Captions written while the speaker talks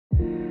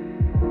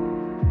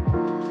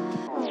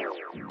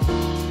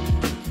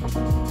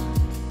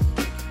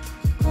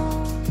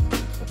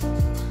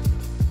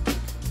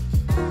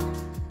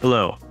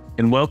Hello,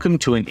 and welcome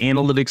to an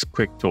Analytics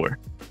Quick Tour.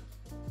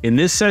 In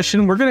this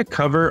session, we're going to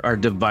cover our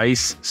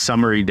device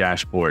summary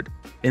dashboard.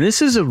 And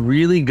this is a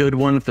really good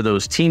one for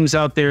those teams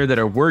out there that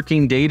are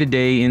working day to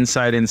day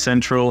inside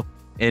N-central,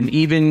 and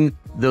even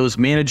those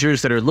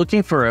managers that are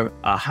looking for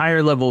a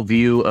higher level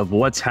view of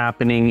what's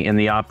happening in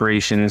the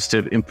operations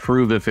to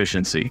improve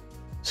efficiency.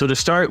 So to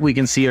start, we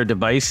can see our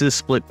devices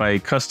split by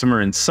customer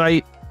and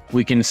site.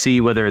 We can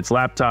see whether it's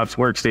laptops,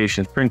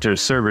 workstations,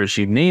 printers, servers,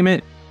 you name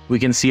it. We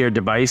can see our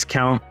device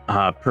count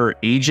per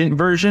agent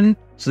version.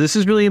 So this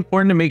is really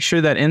important to make sure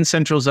that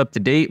N-central is up to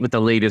date with the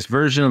latest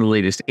version of the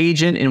latest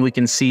agent, and we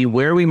can see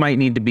where we might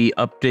need to be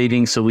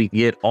updating so we can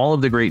get all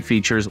of the great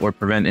features or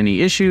prevent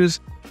any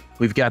issues.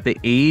 We've got the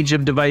age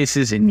of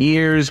devices in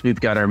years. We've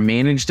got our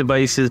managed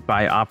devices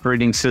by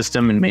operating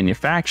system and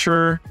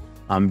manufacturer.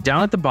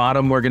 Down at the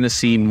bottom, we're going to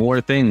see more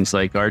things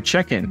like our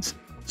check-ins.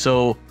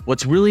 So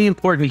what's really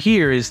important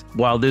here is,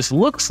 while this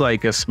looks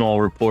like a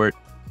small report,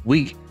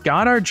 we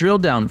got our drill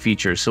down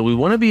feature. So we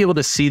want to be able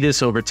to see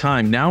this over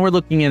time. Now we're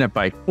looking at it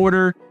by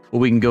quarter, or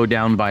we can go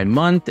down by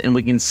month, and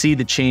we can see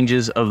the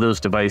changes of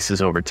those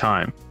devices over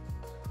time.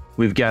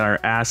 We've got our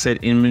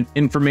asset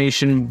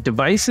information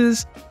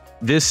devices.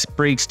 This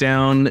breaks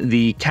down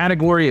the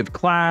category of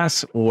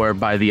class or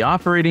by the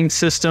operating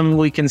system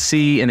we can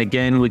see. And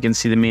again, we can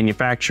see the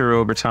manufacturer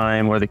over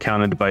time or the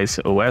count of device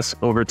OS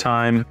over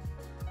time.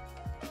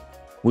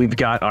 We've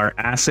got our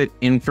asset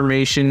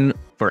information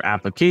for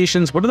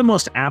applications. What are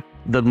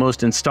the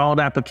most installed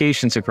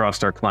applications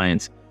across our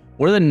clients?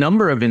 What are the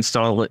number of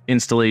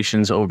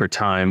installations over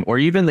time, or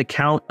even the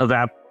count of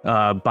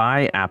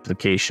by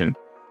application?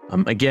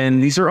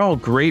 Again, these are all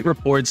great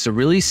reports to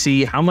really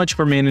see how much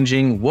we're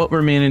managing, what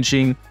we're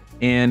managing,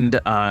 and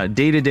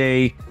day to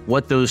day,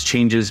 what those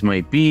changes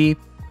might be.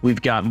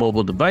 We've got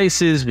mobile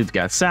devices, we've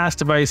got SaaS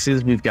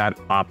devices, we've got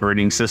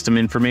operating system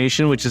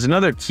information, which is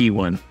another key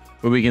one,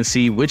 where we can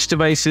see which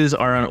devices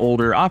are on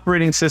older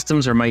operating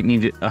systems or might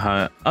need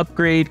to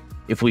upgrade.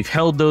 If we've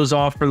held those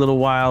off for a little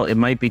while, it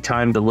might be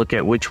time to look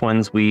at which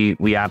ones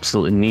we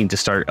absolutely need to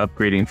start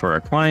upgrading for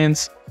our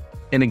clients.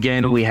 And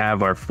again, we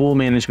have our full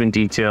management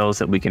details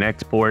that we can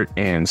export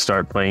and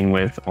start playing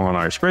with on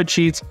our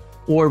spreadsheets,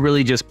 or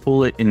really just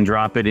pull it and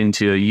drop it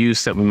into a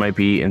use that we might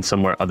be in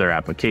somewhere other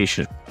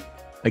application.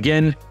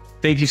 Again,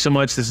 thank you so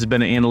much. This has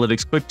been an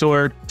Analytics Quick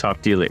Tour.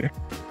 Talk to you later.